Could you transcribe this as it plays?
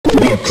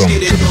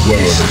Welcome to the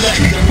world of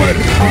Street Fighter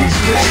 3.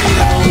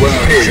 Well,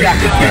 here, got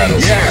the battle.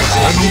 Yeah,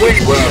 I've been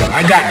waiting. Well,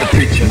 I got the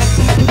picture.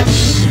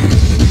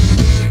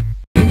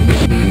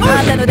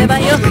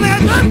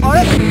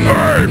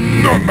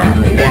 No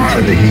matter what.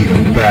 Into the heat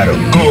of battle.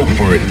 Go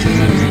for it.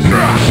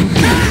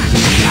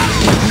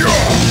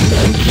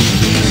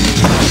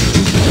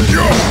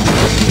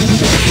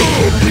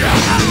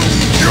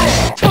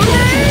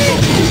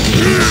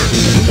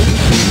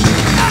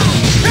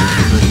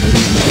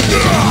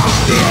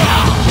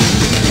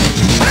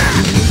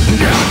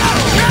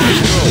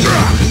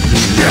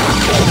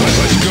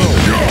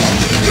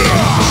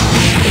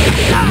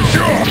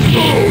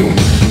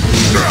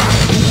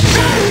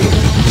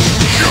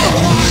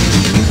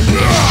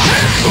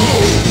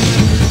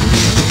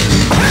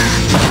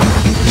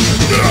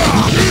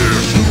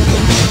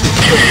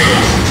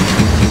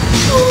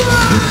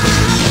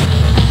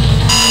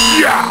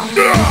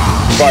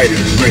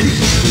 Fighters ready.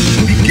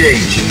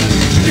 Engage.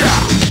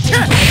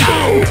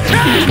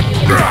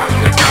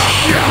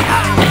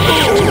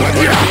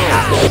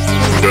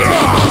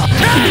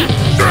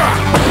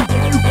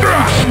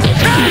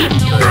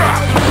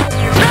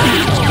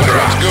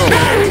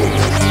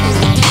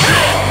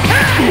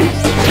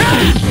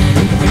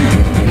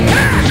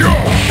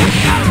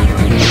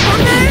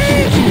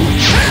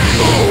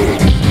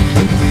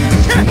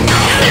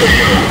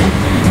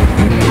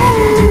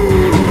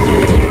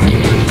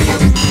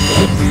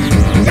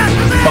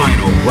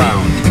 Final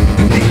round.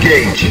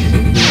 Engage.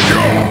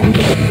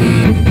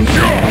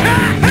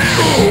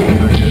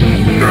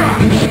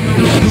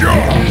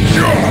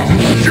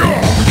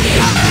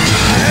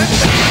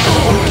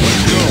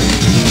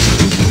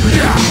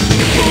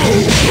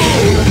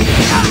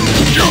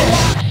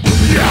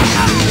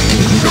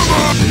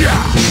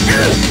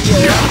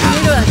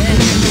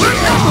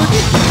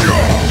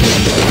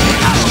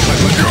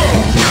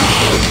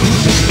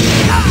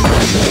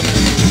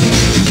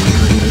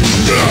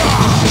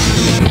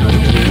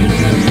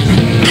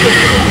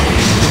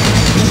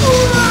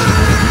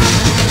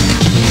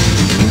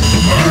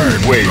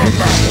 Wait.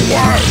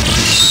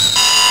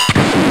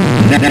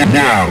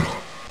 Now,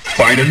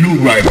 find a new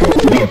rival.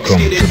 Welcome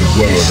to the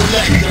world of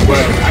Street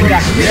Fighter. I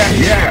got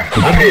yeah.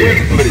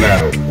 Prepare for the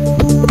battle.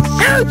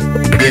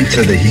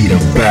 Into the heat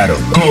of battle.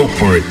 Go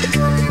for it.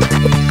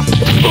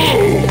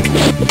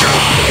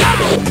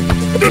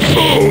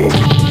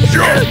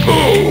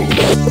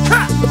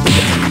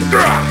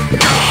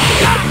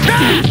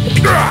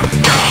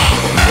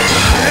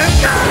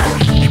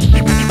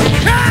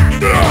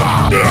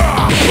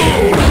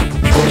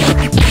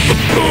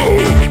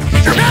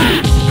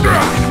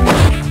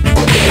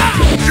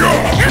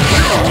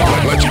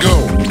 Let's go.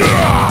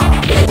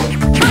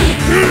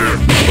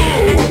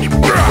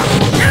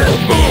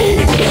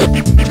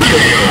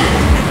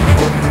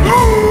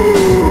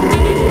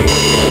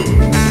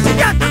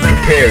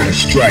 Prepare to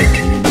strike.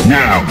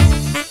 Now.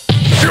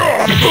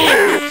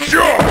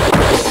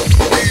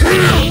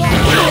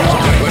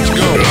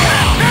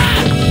 Let's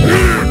go.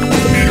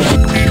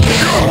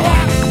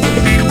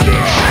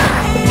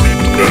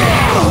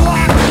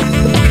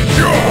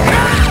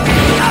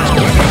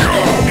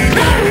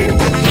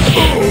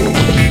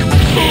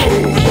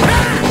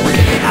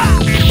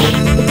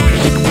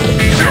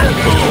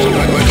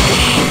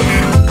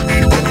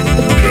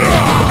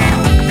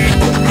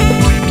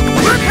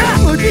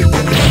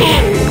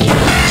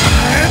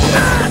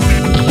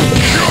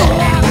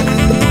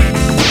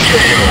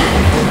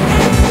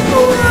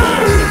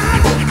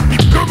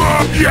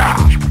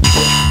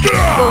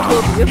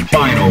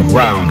 Final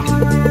round.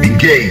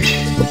 Engage.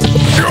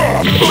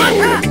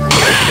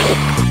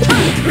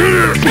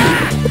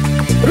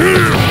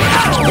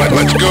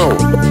 Let's go.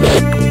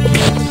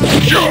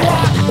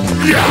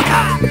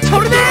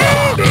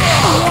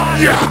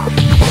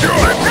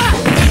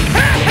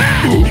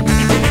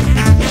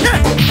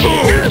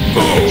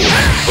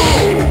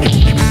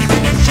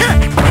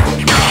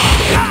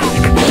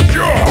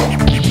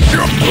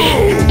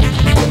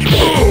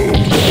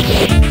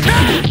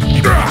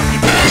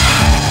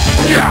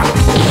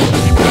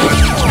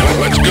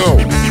 Let's go.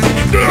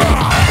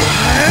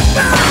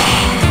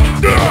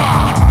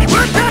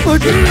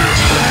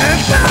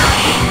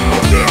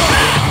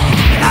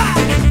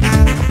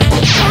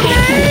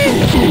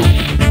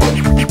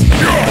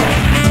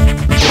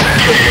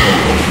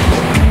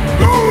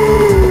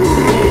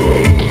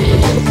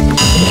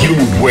 You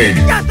win.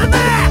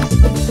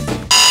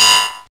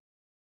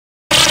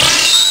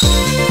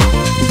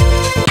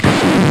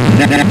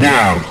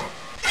 Now,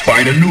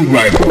 find a new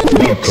rival.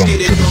 Welcome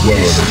to the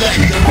world of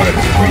Street Fighter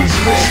 3.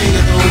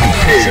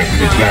 Prepare for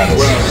the battle.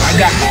 Well, I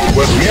got it.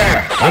 Well,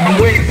 yeah, I've been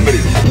waiting for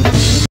this.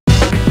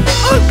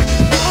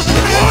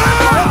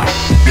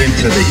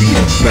 Into the heat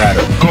of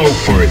battle. Go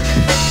for it.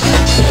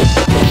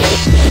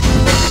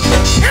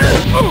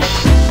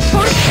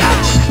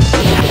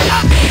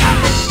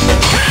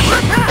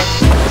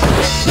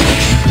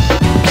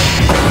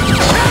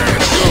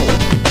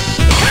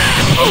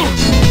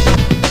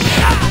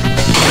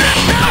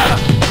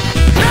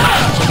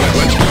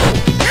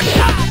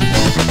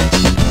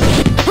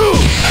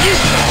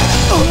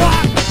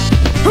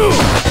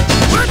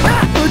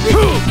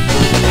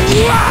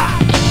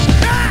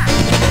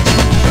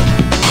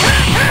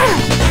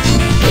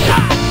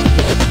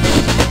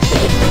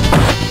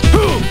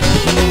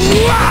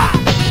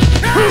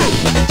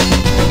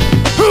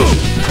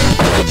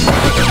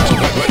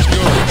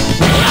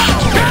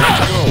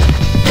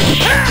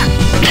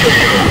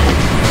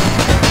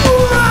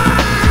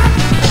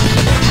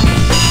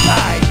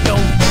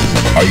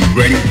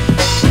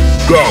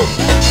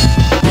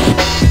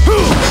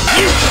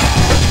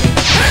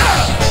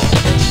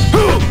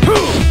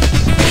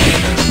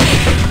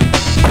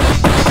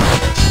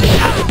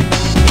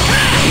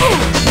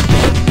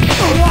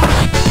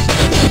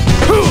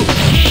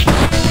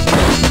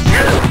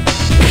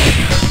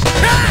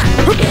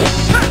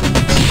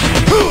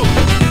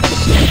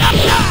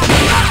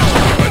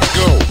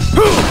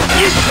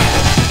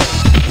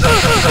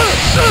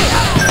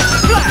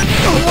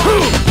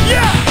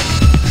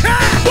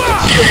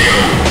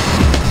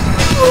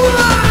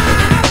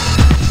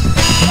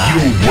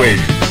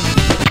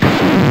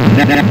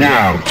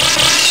 Now,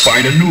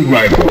 find a new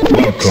rival.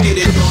 Welcome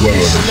to the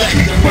world of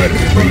Street Fighter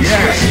 3.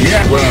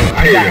 Yeah. Well,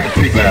 prepare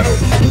for battle.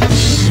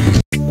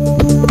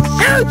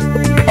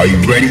 Are you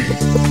ready?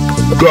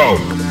 Go!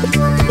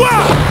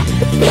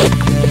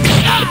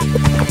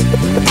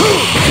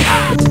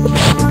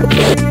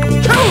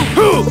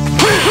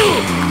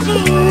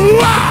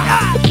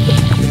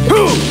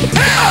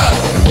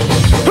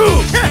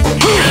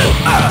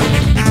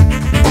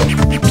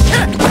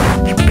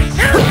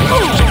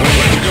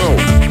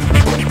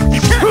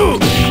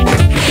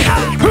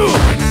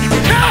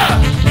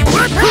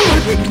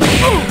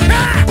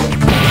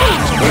 Let's go.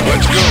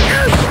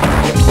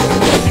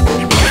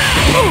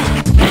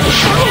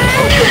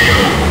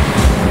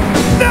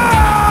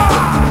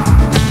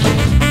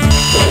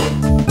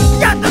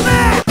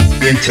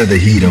 Into the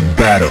heat of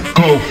battle.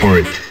 Go for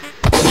it.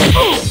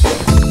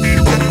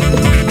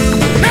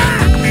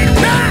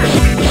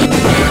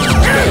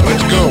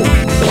 Let's go. Let's go.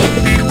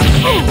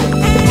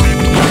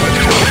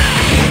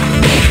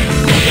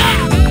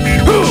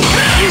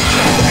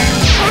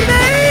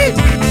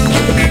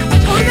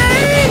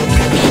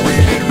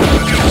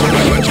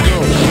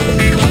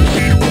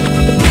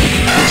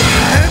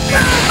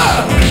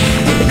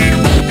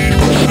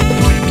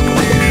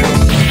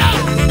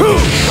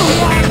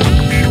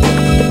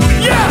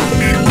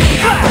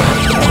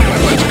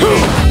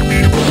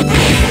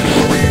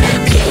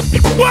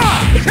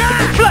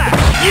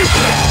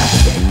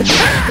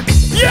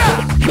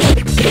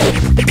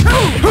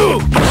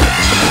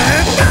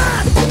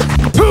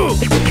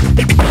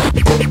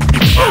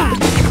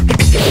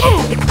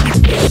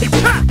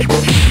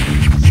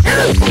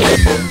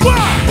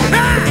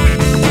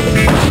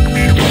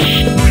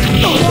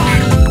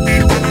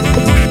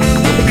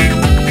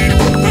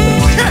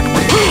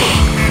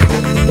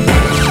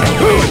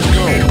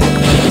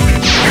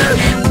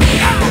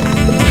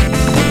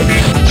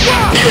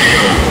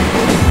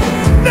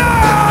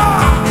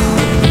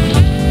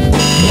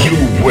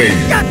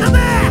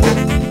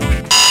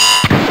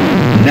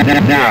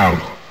 Now,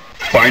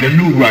 find a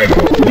new rival.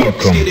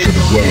 Welcome to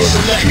the world of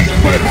Street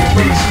Fighter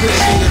 3.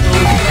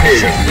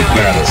 Prepare for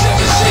battle.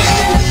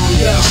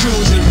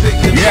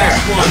 Yeah,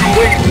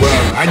 wait,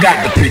 well, I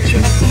got the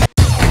picture.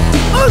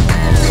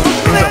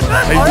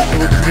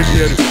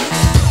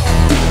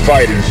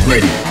 Fighters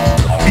ready.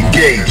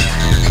 Engage.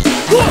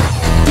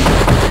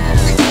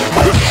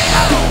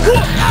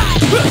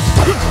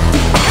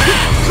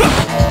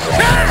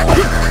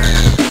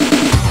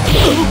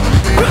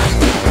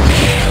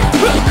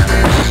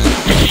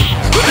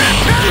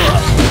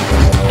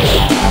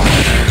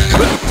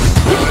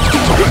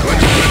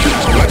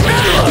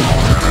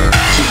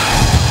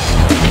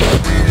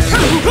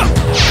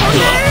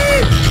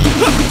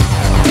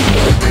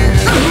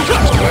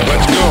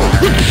 Let's go.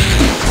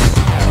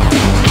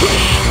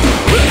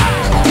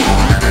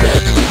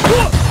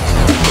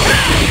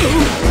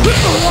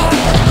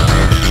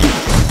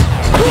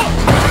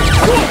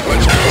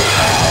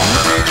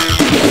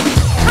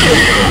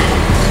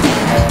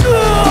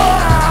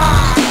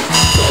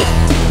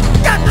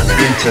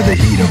 Into the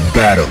heat of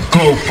battle.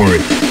 Go for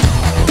it.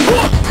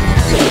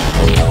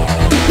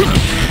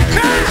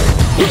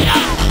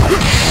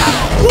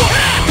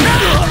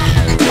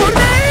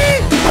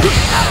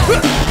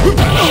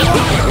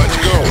 Let's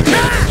go.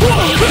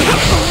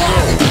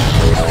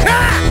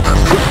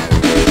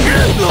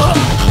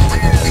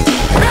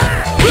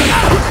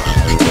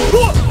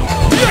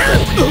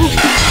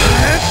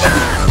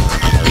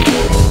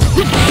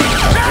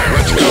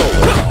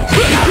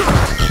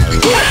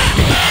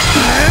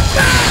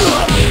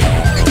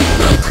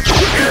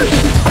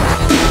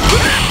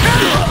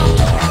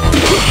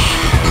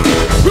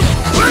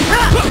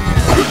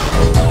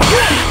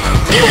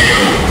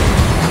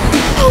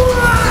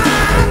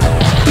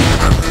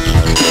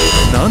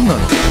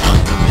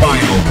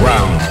 Final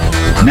round.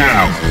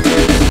 Now.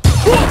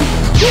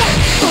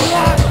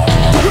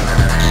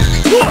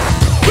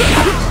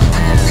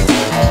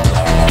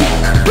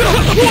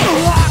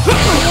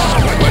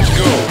 Let's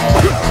go.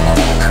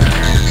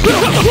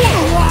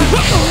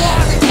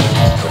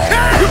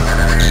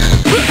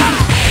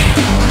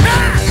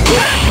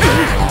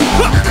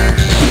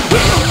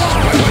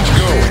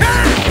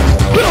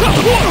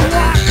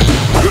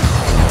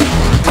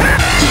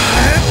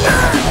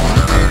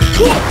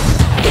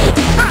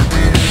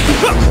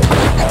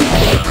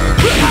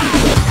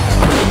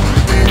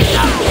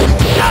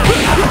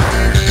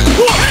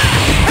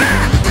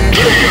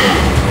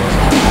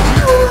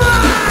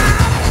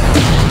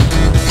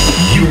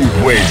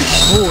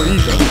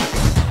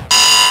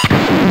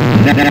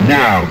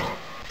 Now,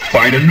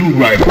 find a new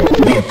rival.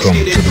 Welcome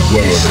to the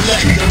world of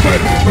Street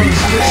Fighter 3.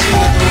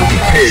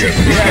 Prepare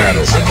for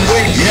battle.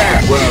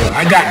 Yeah, well,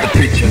 I got the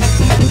picture.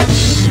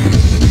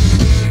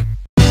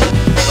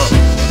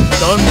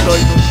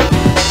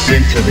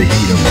 Into the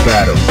heat of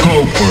battle.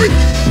 Go for it.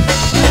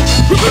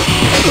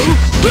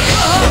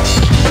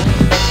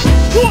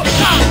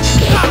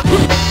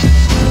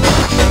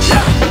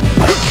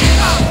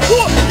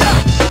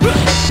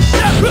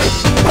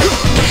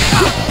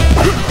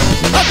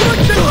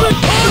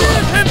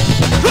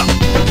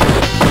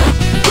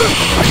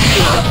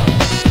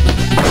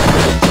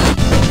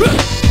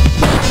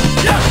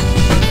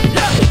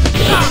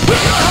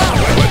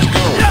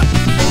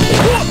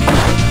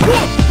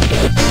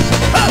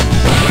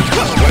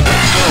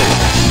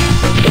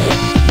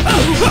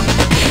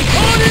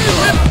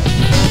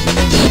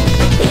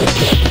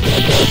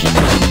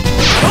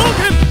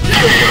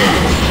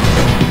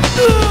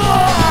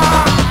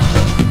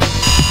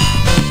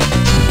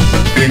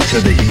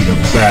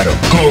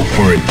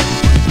 for it.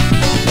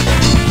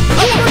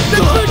 Let's go.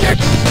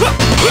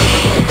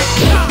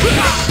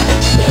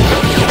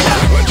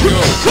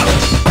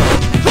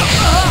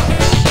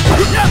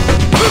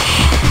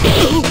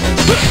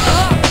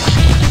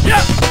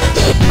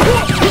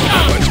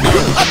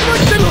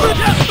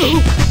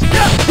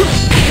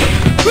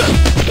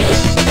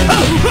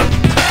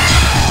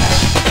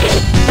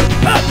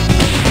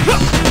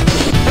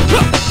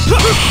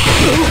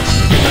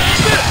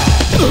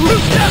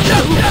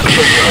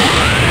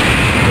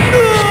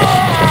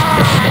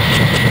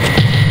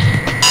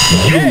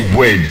 You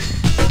win.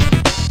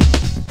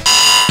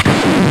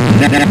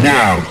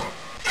 Now,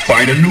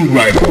 find a new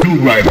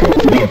rival.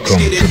 Welcome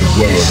to the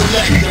world of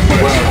street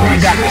fighting. Well, I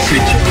got the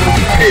picture.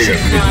 Prepare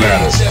for the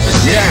battle.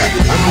 Yeah,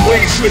 I've been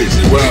waiting for this.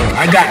 Well,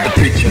 I got the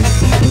picture.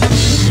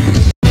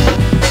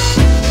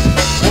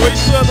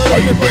 Are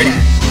you ready?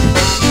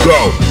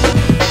 Go.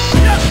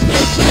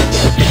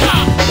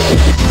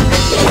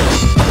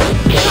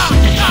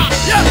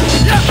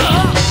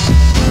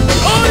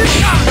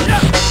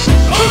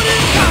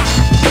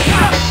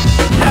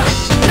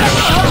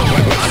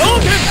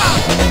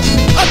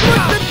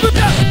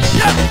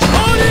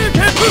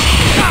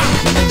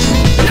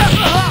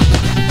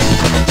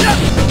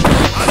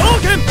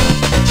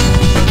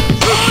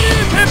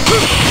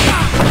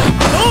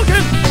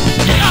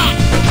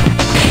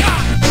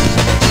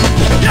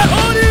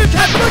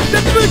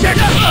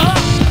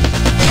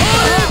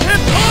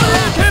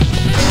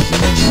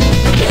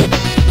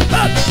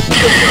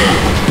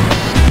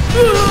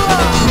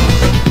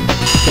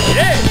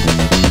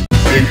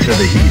 Into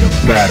the heat of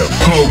battle.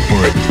 Go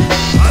for it.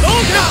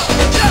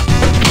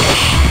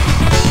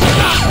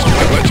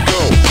 Let's go.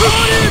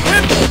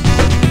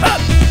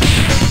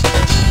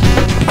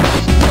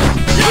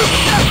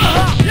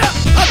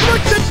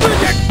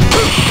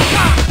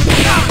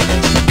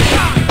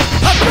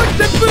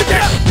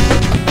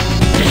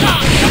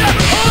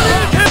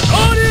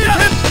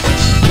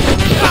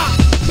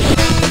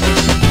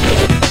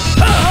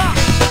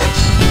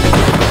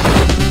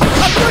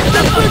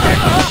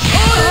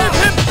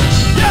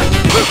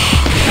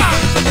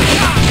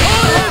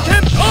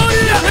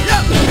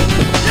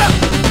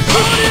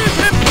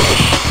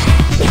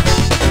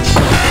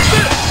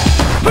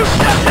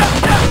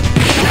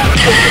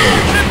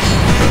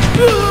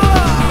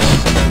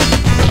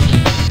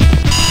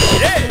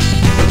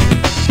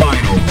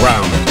 Final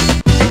round.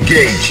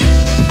 Engage.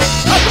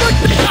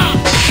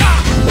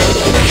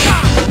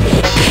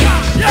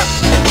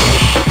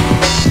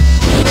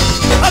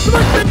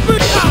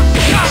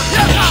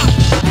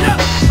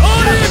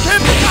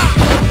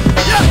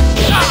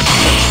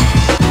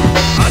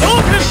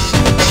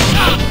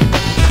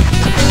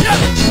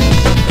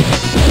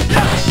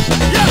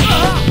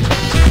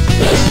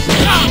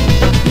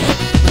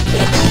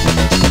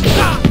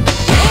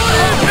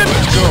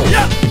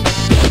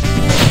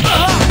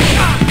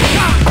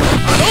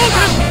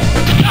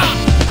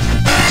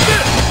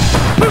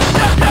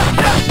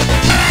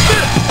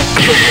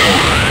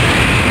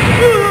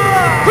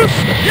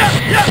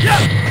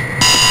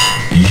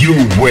 You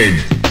win.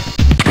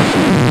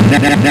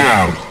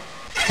 Now,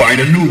 find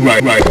a new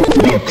rival.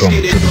 Welcome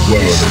to the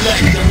world of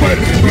street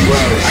fighting.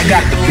 I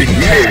got the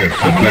prepare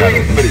for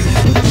battle.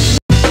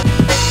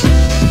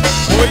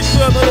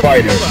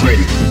 Fighters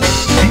ready.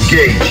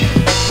 Engage.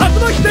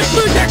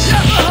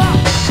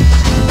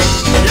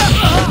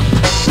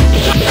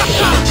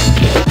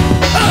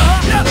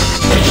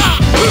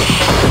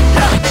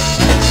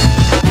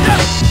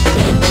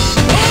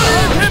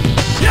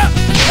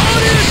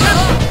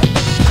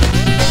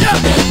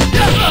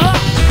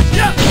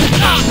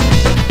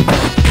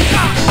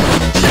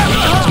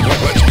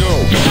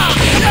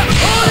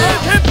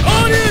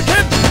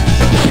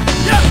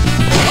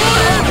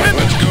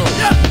 Let's go.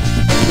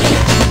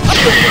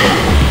 Let's go.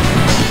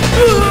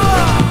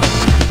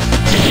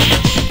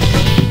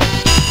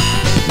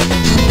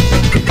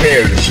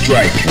 Prepare to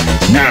strike.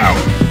 Now.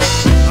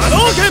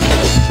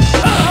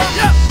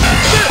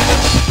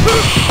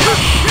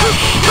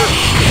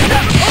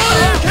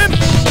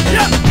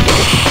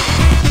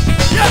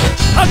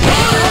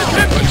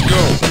 Let's go. Let's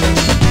go.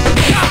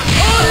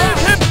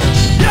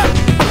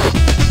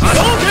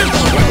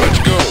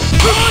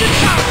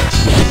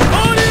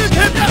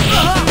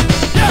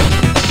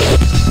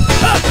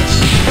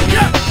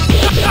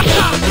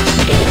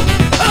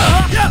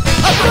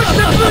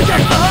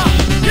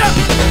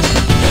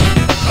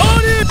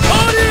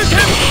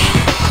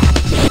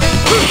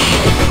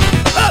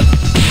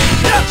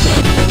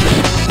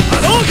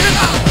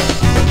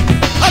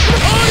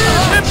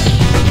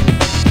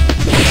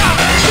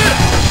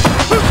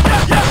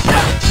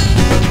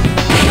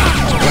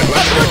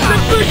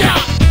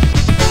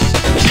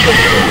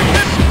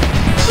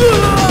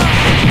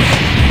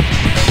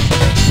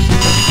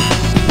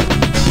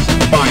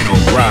 Final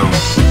round.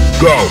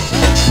 Go.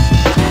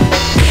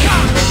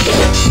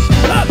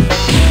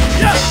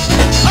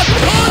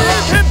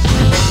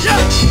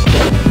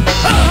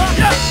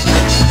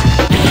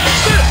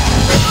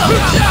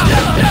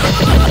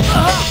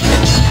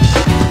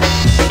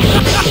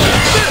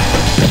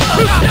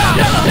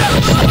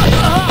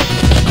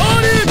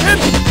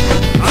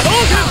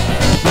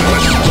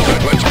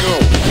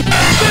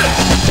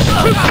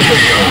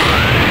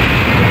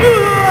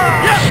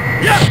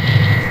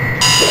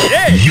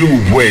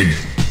 win.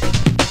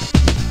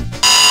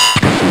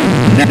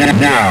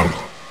 Now,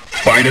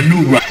 find a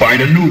new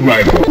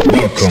rival.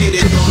 Welcome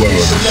to the world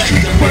of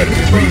Street Fighter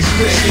 3.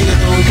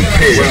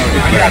 Prepare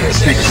for battle.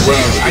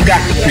 I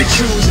got the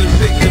picture.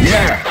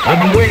 Yeah, I've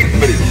been waiting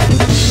for this.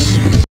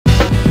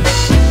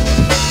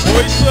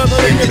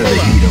 Into the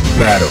heat of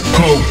battle.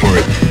 Go for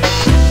it.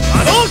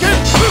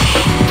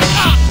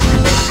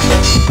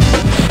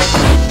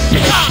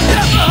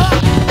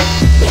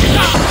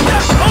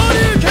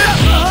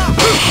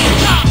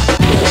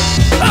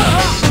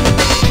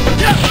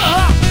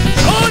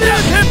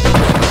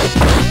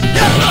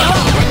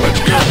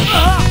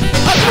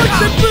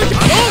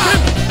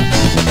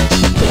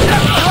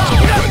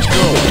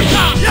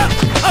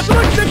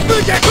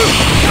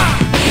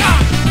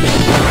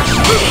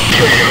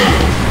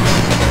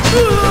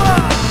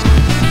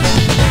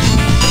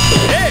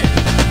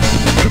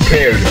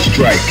 Prepare to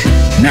strike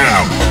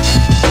now.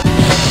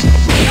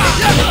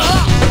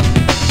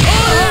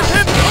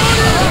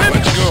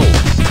 Let's go. Let's go.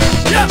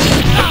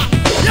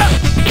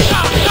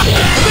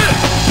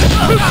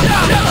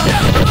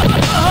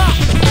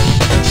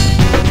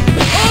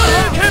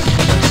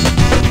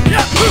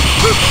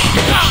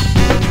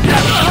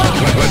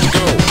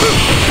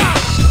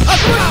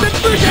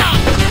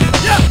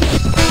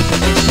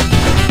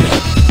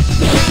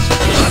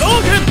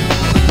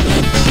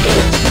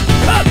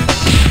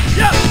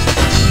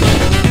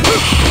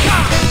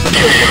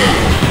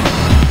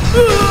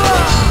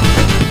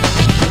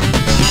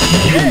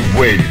 You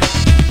win.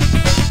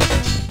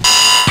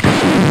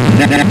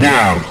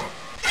 Now,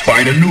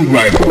 find a new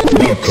rival.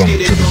 Welcome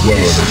to the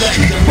world of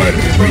Street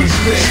Fighter 3.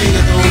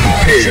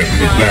 Prepare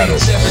for battle.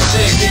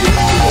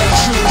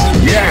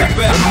 Yeah,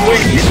 I'm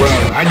waiting.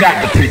 Well, I got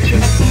the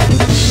picture.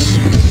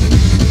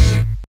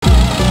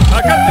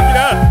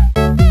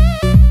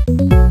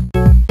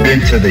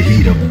 Into the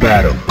heat of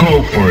battle.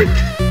 Go for it.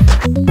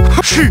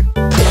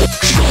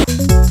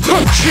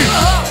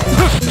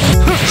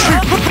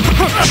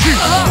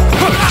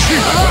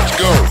 Let's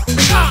go.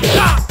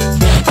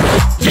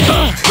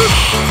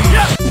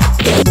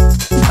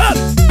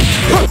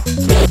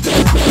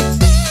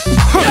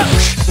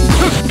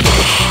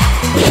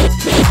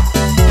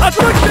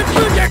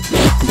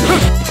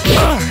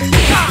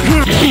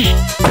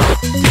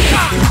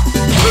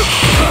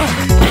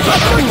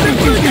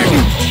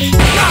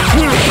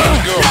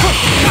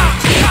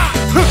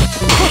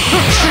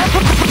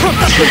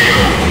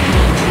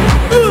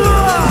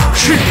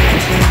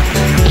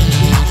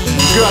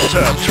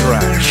 Gutter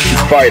trash.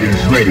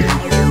 Fighters ready.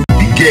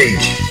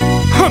 Engage.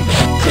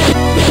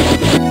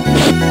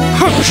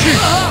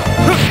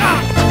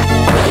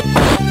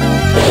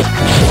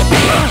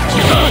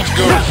 Let's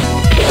go.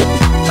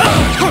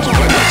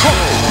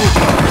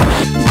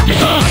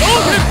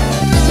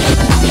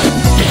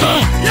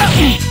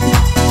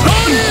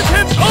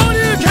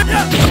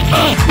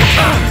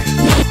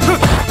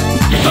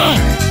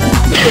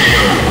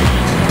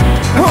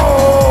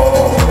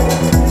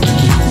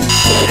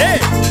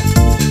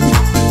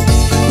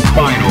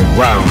 Final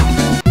round.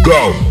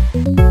 Go.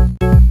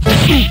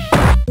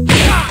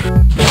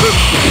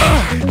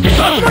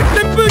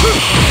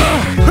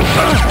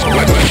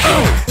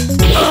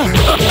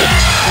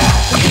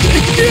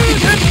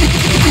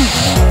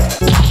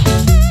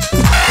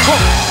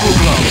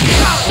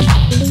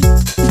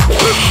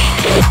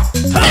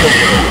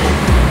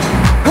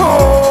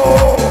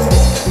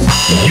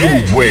 You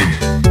win.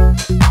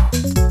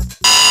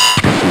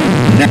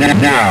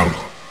 Now,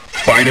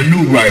 find a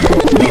new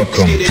rival.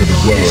 Welcome to the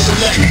world of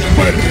Street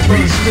Fighter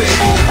 3.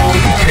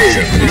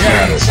 Prepare for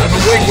battle.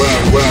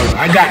 Well,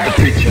 I got the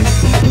picture.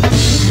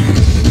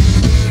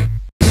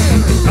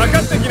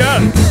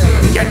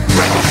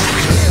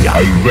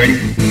 Are you ready?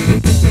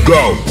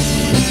 Go.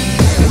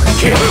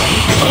 Let's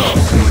go.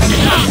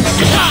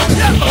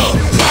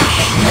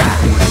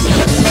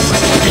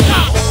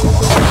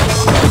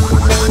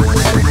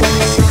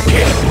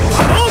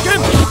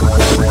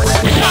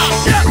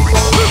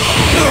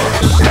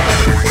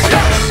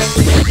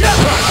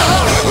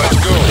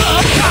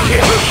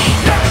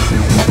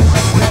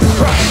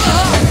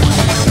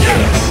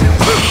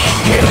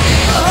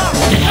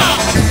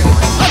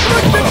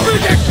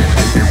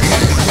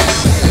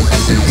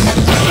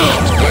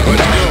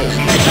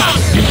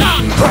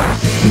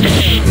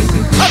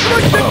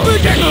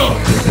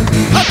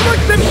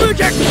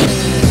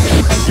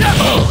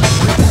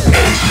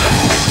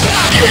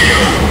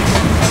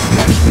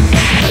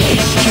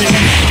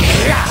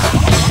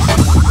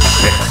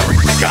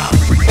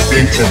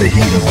 Into the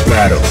heat of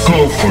battle.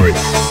 Go for it.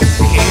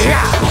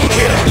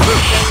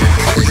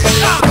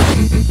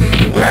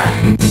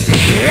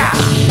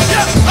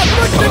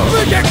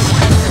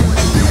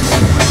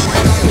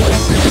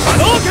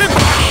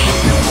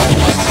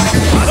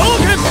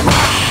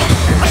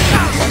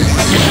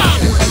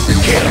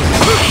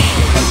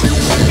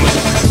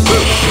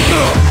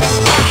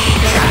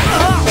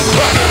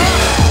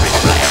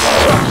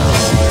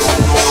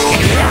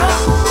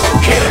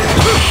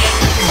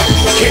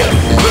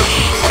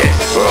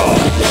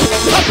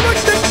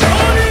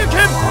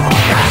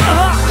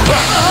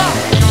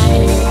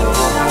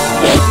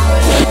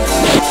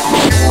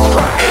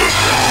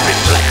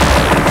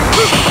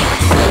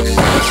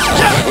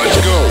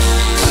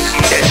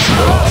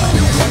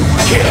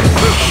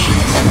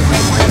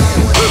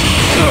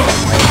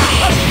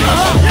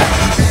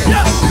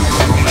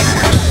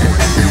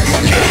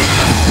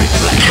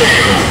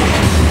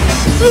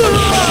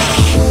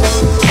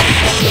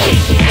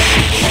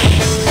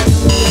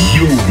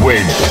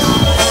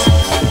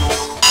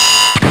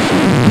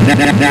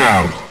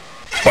 Now,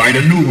 find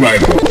a new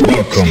rival.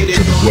 Welcome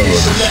to the world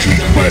of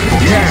street fighting.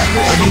 Yeah,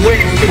 I've been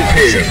waiting for this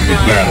here for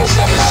battle.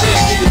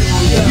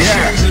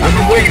 Yeah, I've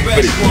been waiting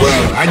for this.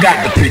 Well, I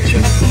got the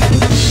picture.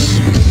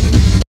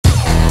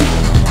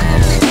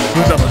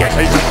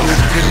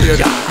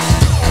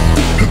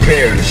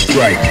 Prepare to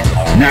strike.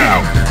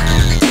 Now.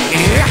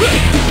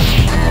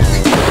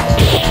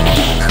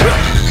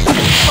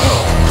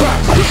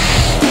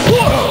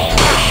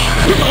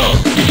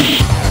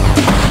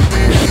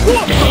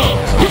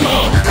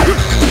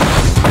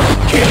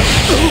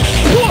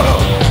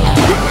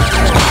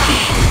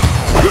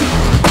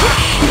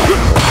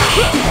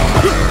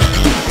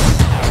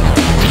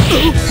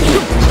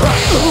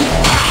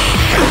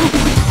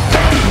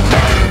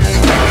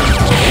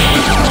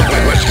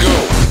 Let's go.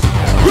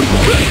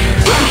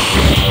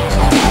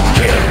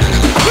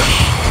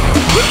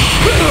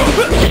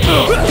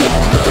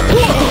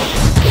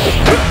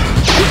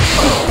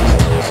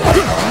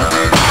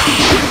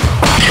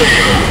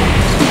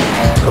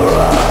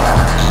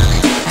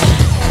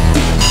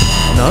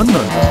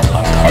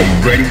 Are you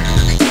ready?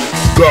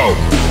 Go!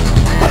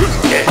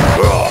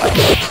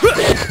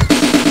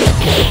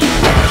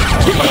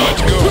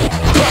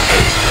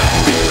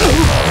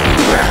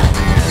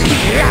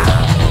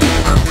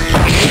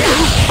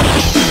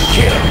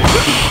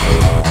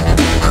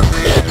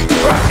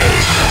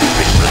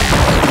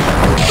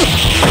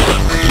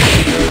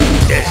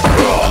 Let's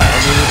go.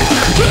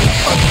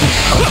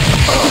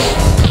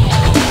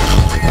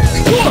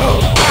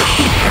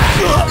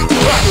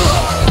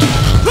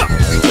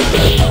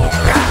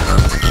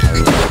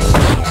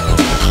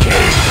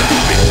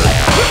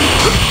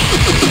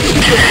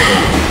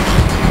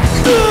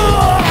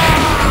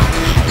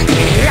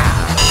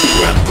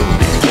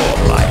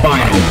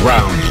 Final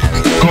round.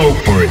 Go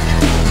for it.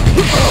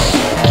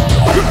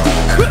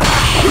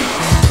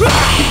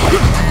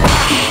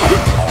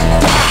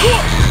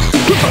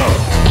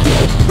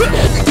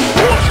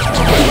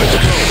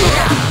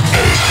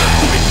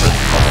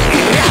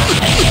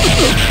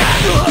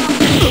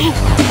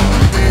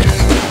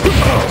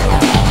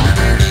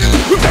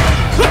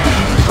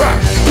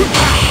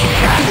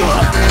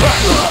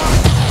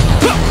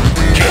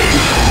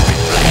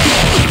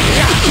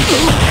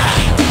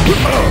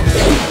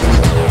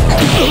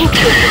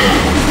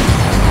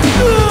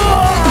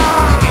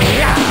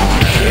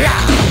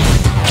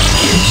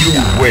 You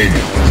win.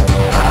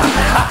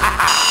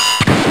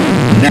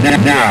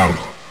 Now,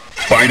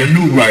 find a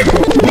new rival.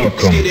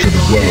 Welcome to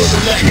the world of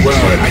street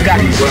fighting.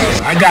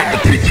 I got the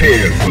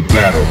prepared for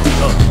battle.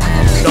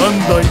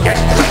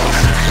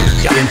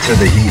 Into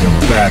the heat of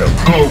battle.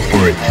 Go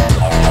for it.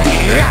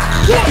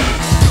 Let's go.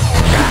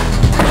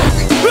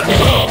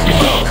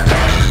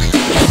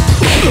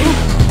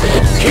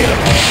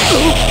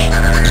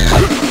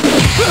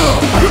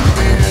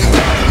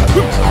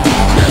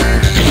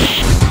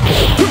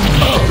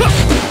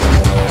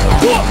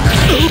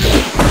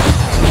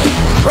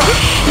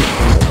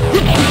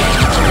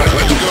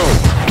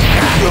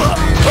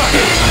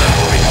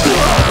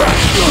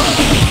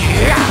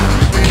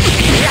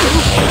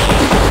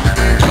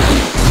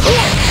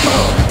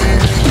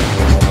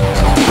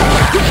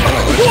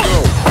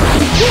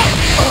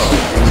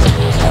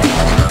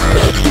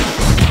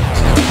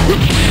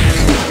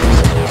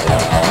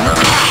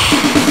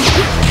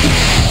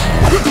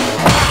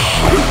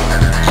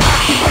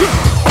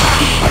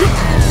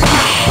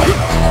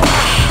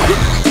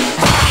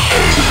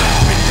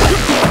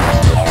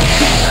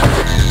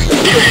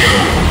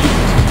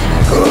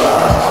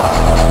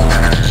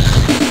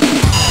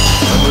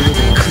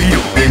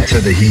 Into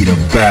the heat of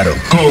battle.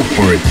 Go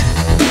for it.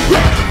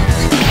 Let's go.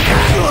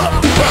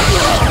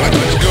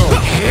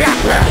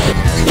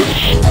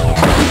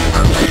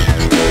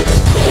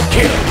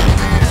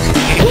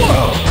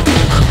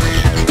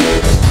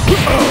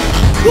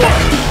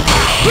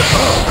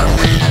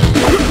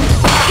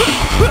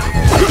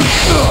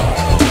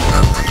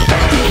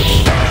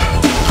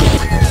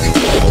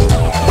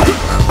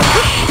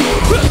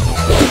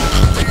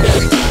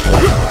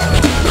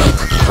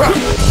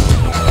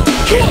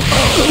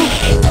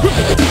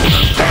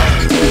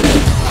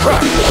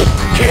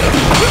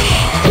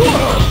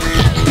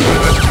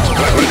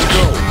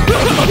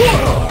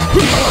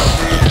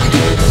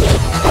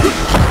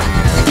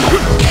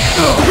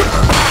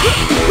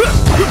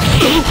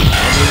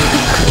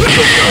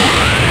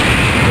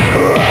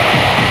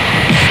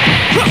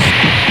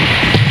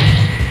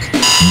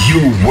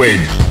 You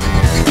win.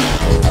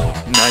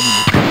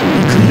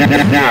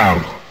 Now,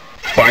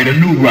 find a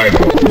new rival.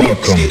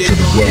 Welcome to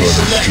the world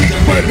of street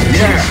fighting.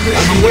 Yeah,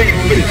 I've been waiting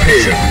for this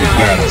here for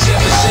battle.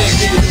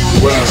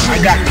 Well, I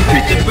got the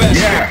picture.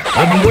 Yeah,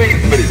 I've been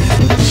waiting for this.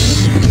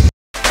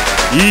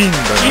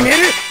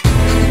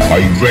 Are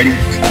you ready?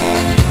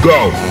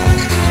 Go.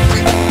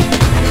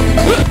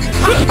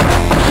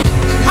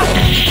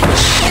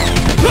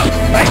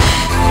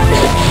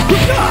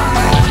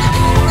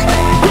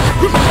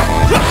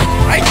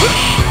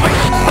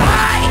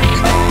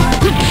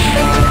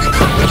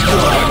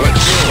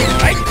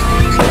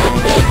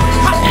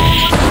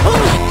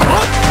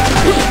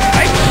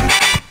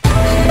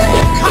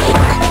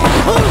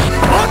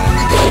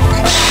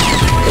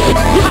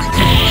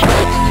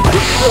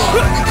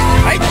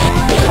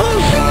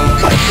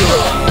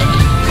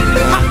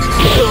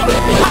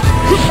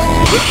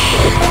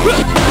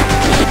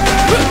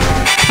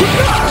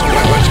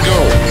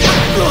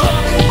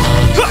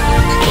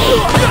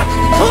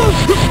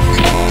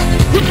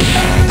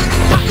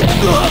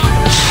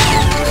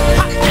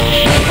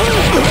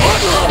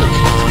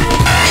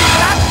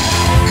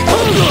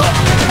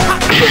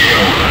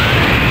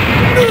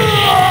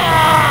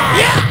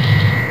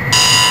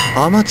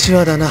 アマチュ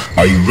アだな。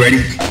 Are you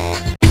ready?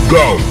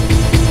 Go!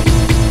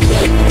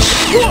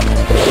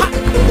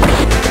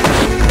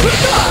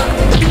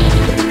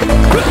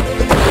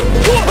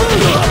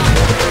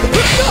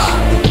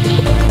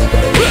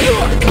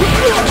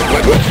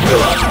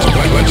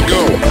 Let's go.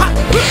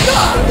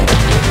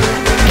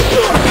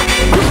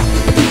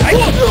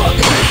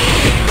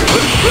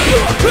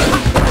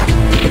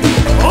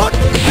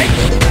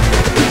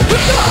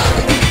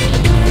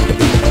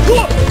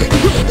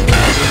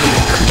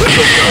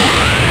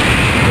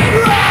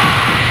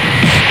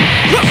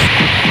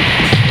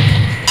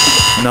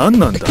 何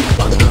なんだ。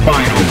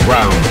 Final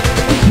round.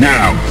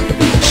 Now.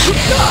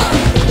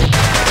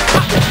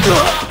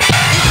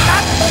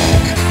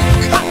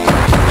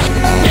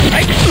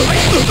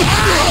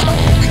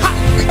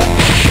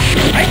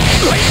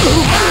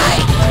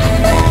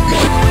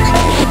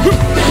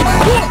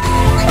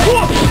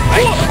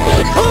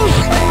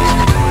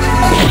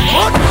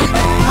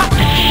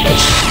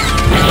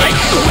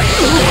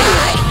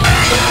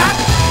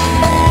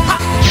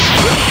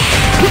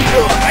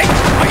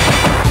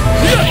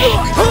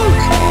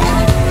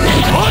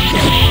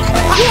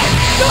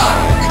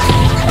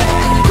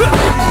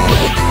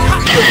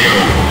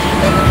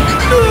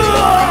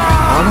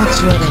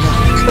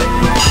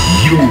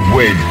 You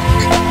win.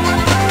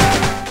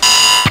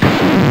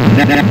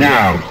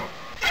 Now,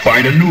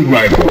 find a new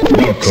rival.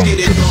 Welcome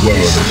to the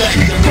world of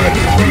street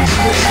fighting.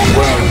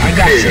 Well, I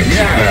got you.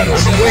 Yeah, I'm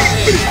waiting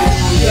for it.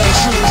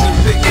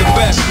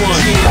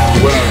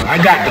 Well, I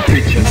got the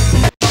picture.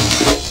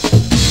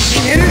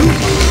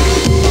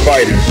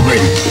 Fighters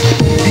ready.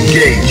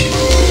 Engage.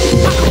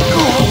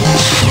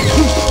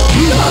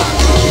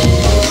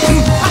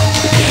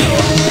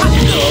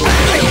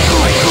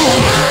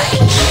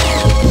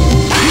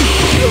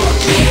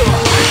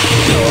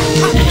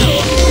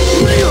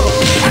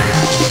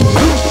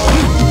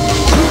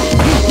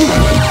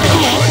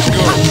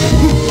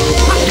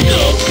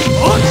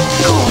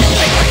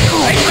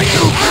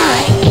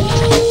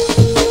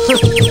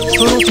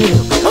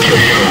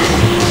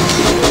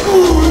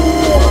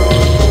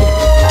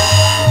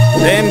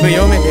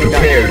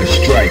 Prepare to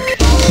strike.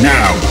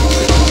 Now.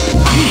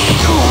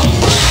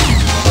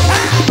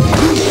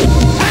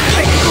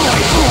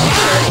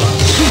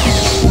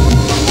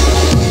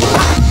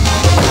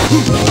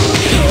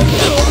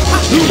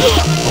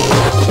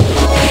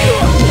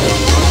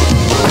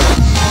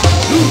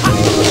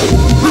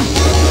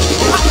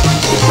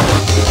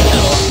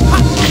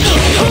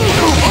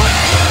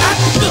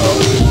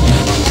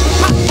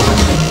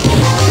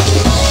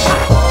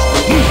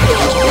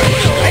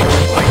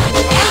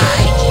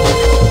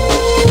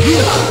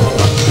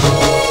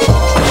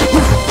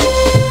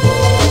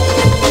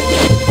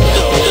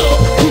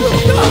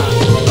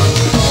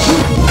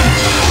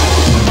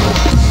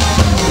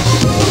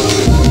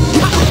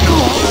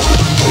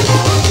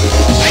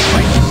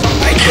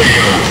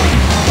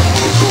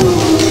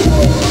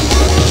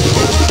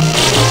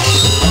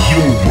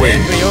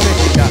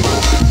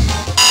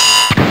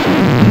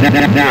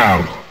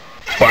 Now,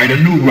 find a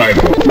new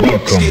rival.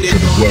 Welcome to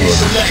the world of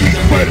street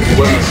fighting.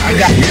 Well, I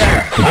got you.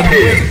 I'm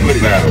here for the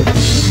battle.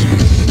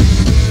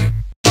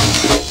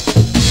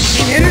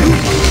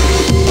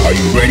 Are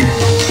you ready?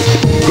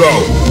 Go!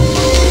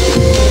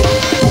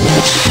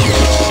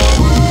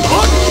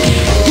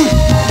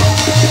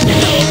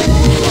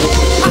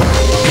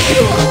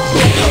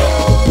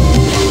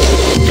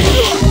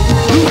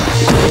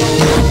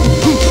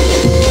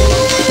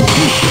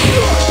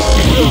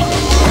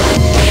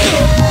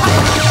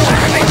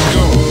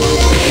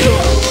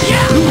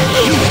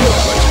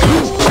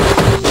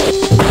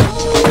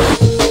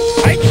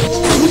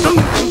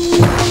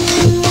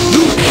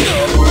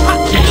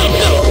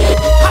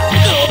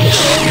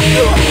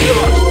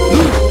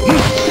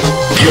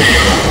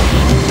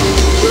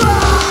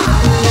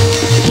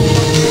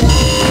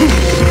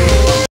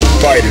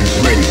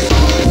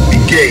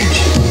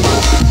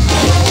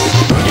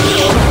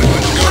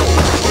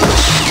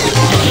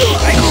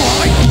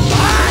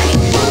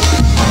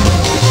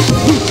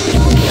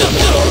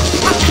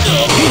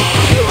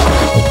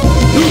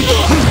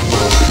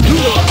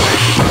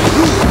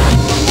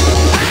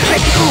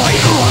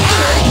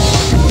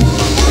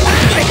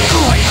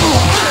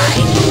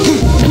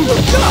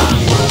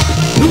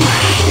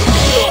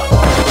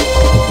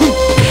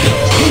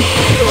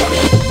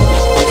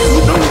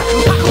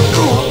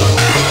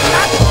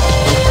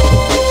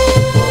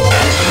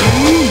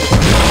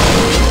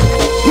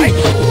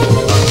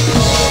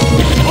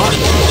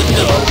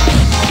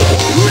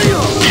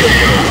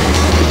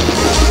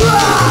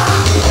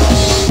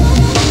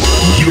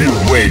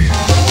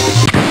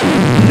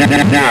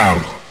 Now,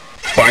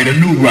 find a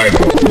new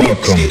rival.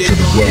 Welcome to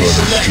the world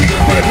of street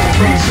fighting.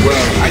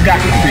 Well, I got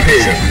you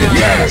prepared for the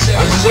battle.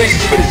 I've been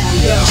waiting for this.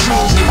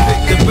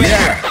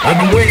 Yeah, I've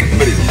been waiting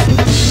for this.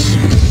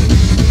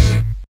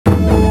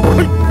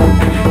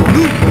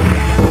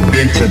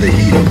 Into the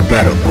heat of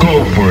battle.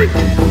 Go for it.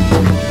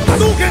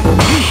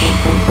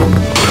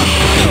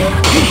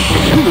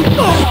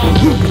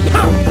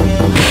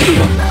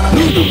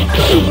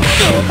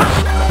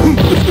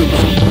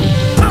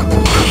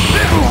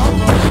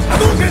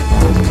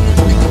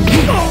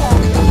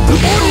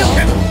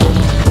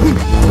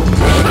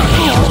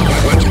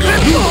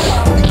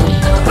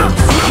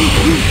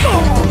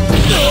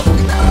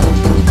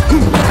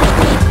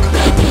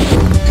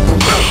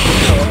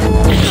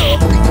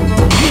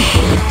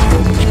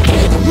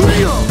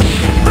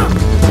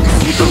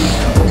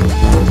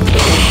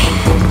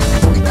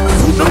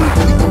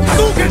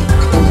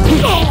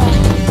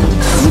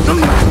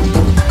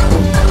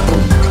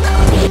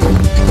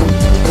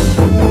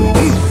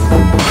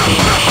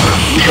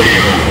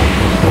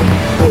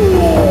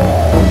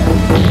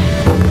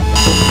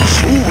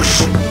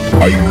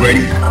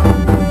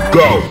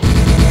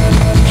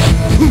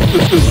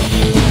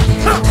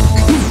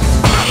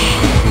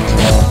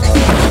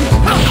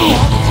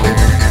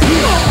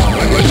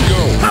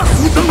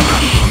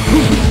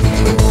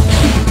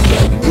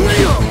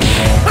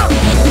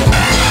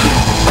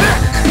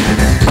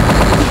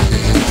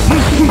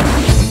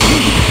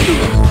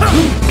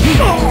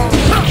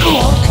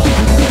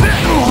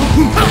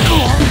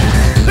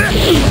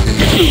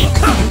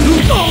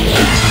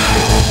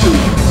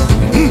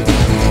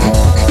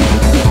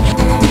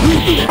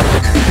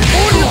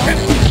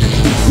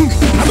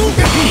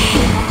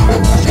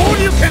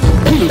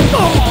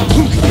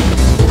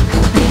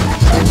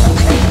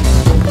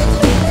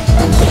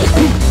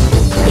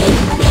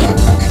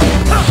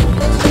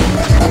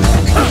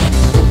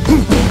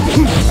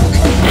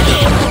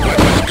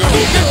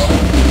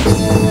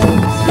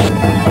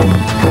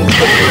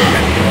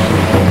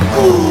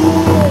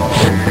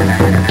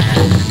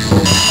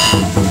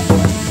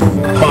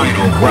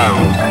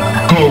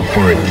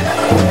 for it.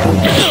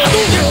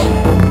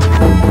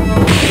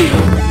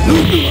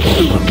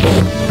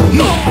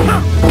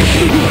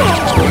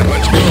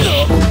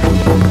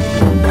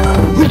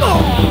 Let's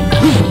go.